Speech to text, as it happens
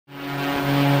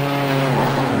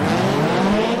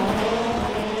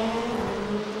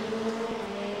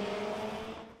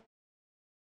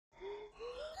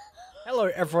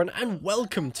everyone and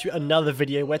welcome to another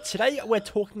video where today we're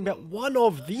talking about one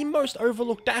of the most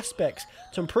overlooked aspects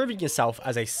to improving yourself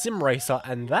as a sim racer,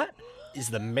 and that is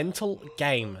the mental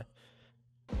game.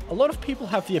 A lot of people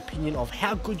have the opinion of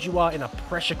how good you are in a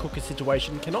pressure cooker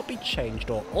situation cannot be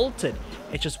changed or altered.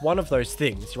 It's just one of those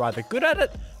things. You're either good at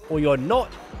it or you're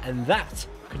not, and that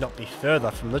could not be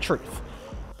further from the truth.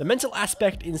 The mental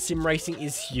aspect in sim racing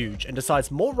is huge and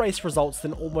decides more race results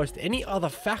than almost any other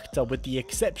factor, with the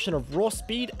exception of raw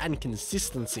speed and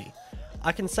consistency.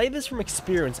 I can say this from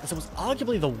experience, as it was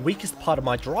arguably the weakest part of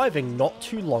my driving not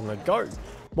too long ago.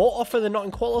 More often than not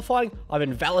in qualifying, I've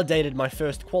invalidated my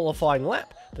first qualifying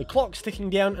lap, the clock's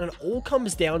ticking down, and it all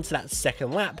comes down to that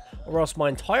second lap, or else my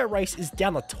entire race is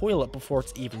down the toilet before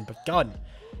it's even begun.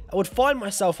 I would find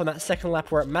myself on that second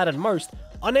lap where it mattered most,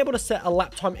 unable to set a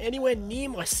lap time anywhere near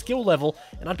my skill level,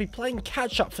 and I'd be playing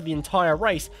catch up for the entire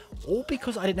race, all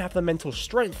because I didn't have the mental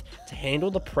strength to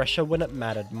handle the pressure when it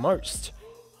mattered most.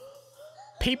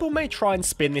 People may try and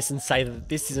spin this and say that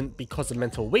this isn't because of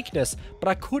mental weakness, but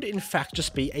I could in fact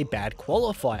just be a bad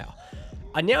qualifier.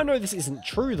 I now know this isn't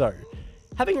true though.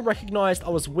 Having recognised I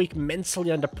was weak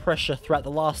mentally under pressure throughout the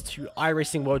last two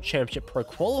iRacing World Championship Pro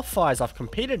qualifiers I've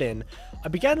competed in, I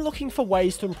began looking for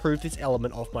ways to improve this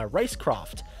element of my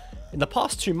racecraft. In the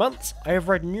past 2 months, I have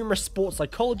read numerous sports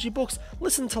psychology books,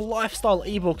 listened to lifestyle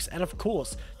ebooks, and of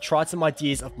course, tried some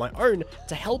ideas of my own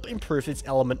to help improve this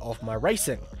element of my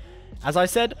racing. As I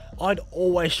said, I'd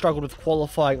always struggled with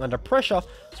qualifying under pressure,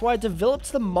 so I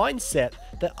developed the mindset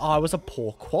that I was a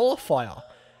poor qualifier.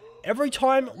 Every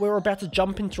time we were about to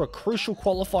jump into a crucial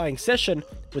qualifying session,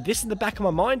 with this in the back of my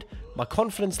mind, my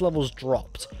confidence levels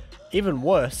dropped. Even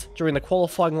worse, during the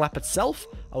qualifying lap itself,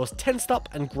 I was tensed up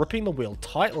and gripping the wheel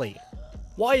tightly.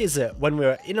 Why is it when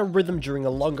we're in a rhythm during a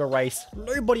longer race,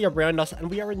 nobody around us, and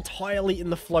we are entirely in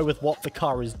the flow with what the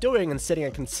car is doing and setting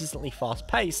a consistently fast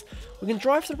pace, we can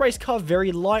drive the race car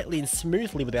very lightly and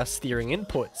smoothly with our steering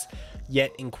inputs?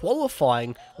 Yet in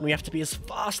qualifying, when we have to be as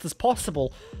fast as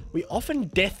possible, we often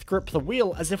death grip the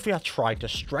wheel as if we are trying to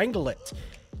strangle it.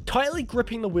 Tightly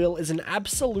gripping the wheel is an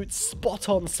absolute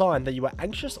spot-on sign that you are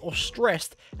anxious or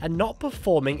stressed and not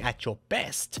performing at your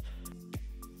best.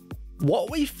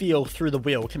 What we feel through the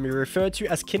wheel can be referred to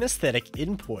as kinesthetic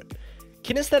input.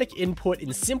 Kinesthetic input,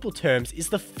 in simple terms, is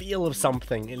the feel of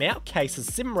something. In our case as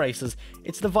sim racers,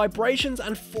 it's the vibrations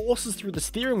and forces through the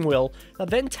steering wheel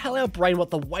that then tell our brain what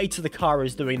the weight of the car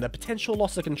is doing, the potential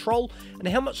loss of control, and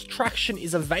how much traction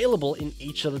is available in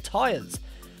each of the tyres.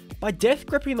 By death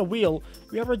gripping the wheel,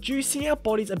 we are reducing our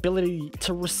body's ability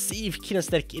to receive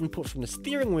kinesthetic input from the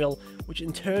steering wheel, which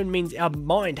in turn means our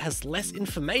mind has less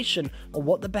information on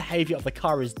what the behaviour of the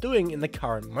car is doing in the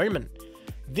current moment.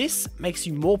 This makes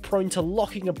you more prone to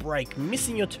locking a brake,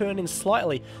 missing your turn in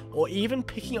slightly, or even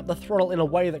picking up the throttle in a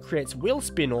way that creates wheel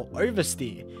spin or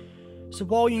oversteer. So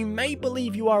while you may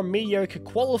believe you are a mediocre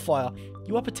qualifier,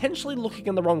 you are potentially looking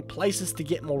in the wrong places to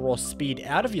get more raw speed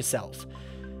out of yourself.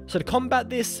 So to combat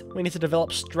this, we need to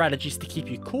develop strategies to keep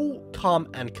you cool, calm,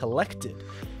 and collected.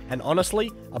 And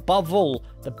honestly, above all,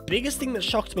 the biggest thing that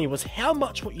shocked me was how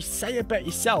much what you say about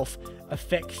yourself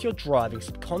affects your driving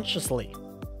subconsciously.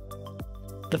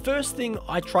 The first thing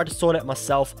I tried to sort out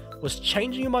myself was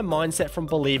changing my mindset from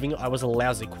believing I was a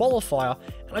lousy qualifier,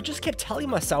 and I just kept telling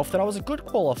myself that I was a good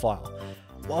qualifier.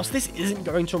 Whilst this isn't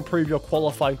going to improve your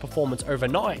qualifying performance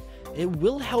overnight, it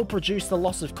will help reduce the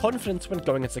loss of confidence when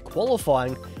going into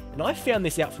qualifying, and I found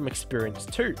this out from experience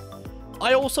too.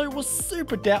 I also was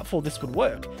super doubtful this would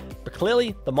work, but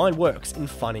clearly the mind works in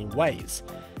funny ways.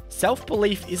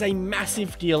 Self-belief is a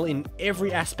massive deal in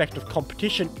every aspect of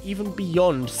competition, even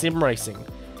beyond sim racing.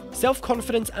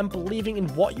 Self-confidence and believing in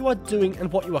what you are doing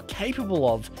and what you are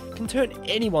capable of can turn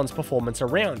anyone's performance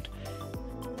around.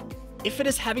 If it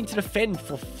is having to defend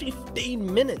for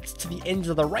 15 minutes to the end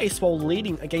of the race while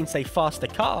leading against a faster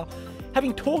car,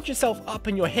 having talked yourself up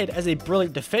in your head as a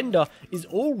brilliant defender is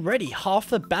already half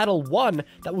the battle won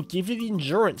that will give you the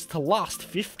endurance to last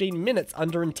 15 minutes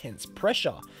under intense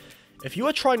pressure. If you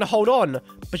are trying to hold on,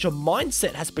 but your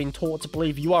mindset has been taught to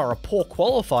believe you are a poor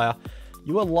qualifier,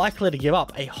 you are likely to give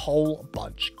up a whole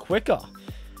bunch quicker.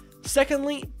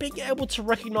 Secondly, being able to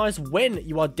recognize when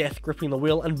you are death gripping the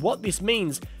wheel and what this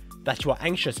means, that you are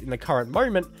anxious in the current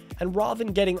moment, and rather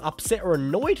than getting upset or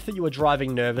annoyed that you are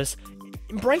driving nervous,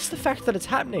 embrace the fact that it's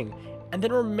happening, and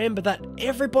then remember that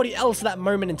everybody else at that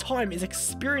moment in time is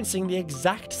experiencing the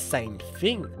exact same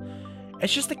thing.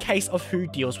 It's just a case of who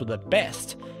deals with it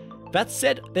best. That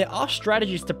said, there are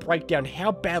strategies to break down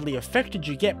how badly affected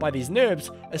you get by these nerves,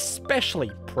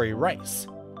 especially pre-race.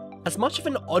 As much of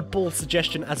an oddball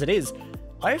suggestion as it is,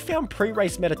 I have found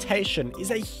pre-race meditation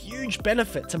is a huge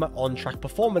benefit to my on-track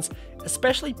performance,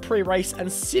 especially pre-race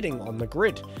and sitting on the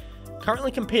grid.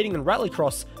 Currently competing in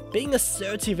rallycross, being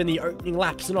assertive in the opening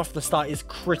laps and off the start is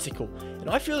critical, and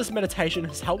I feel this meditation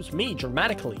has helped me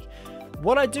dramatically.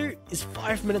 What I do is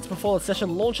 5 minutes before the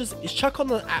session launches is chuck on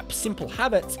the app Simple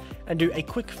Habits and do a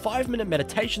quick 5-minute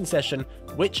meditation session,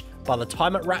 which by the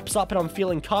time it wraps up and I'm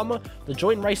feeling calmer, the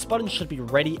join race button should be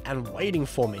ready and waiting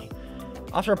for me.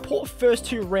 After a poor first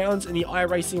 2 rounds in the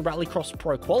iRacing Rallycross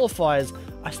Pro qualifiers,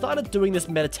 I started doing this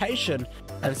meditation,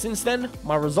 and since then,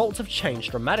 my results have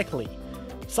changed dramatically.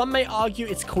 Some may argue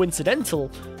it's coincidental,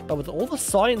 but with all the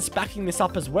science backing this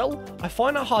up as well, I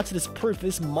find it hard to disprove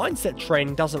this mindset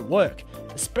training doesn't work,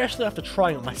 especially after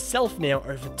trying it myself now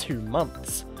over 2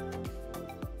 months.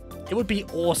 It would be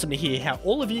awesome to hear how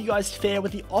all of you guys fare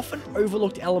with the often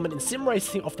overlooked element in sim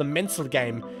racing of the mental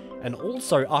game, and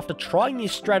also after trying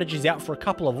these strategies out for a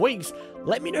couple of weeks,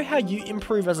 let me know how you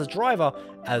improve as a driver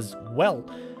as well.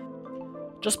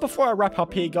 Just before I wrap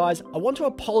up here guys, I want to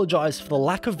apologise for the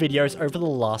lack of videos over the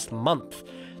last month.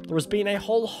 There has been a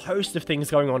whole host of things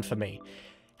going on for me.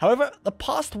 However, the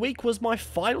past week was my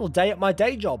final day at my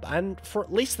day job, and for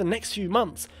at least the next few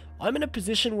months, I'm in a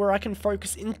position where I can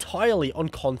focus entirely on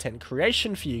content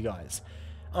creation for you guys.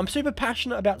 I'm super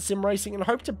passionate about sim racing and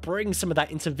hope to bring some of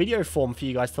that into video form for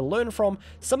you guys to learn from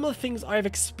some of the things I have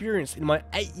experienced in my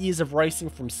 8 years of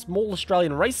racing, from small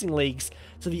Australian racing leagues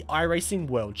to the iRacing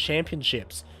World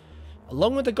Championships.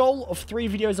 Along with the goal of 3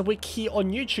 videos a week here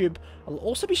on YouTube, I'll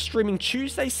also be streaming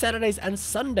Tuesdays, Saturdays and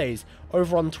Sundays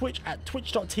over on Twitch at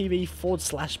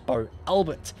twitch.tv/Beau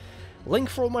Albert. Link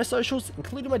for all my socials,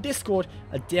 including my Discord,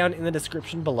 are down in the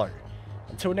description below.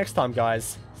 Until next time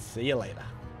guys, see you later.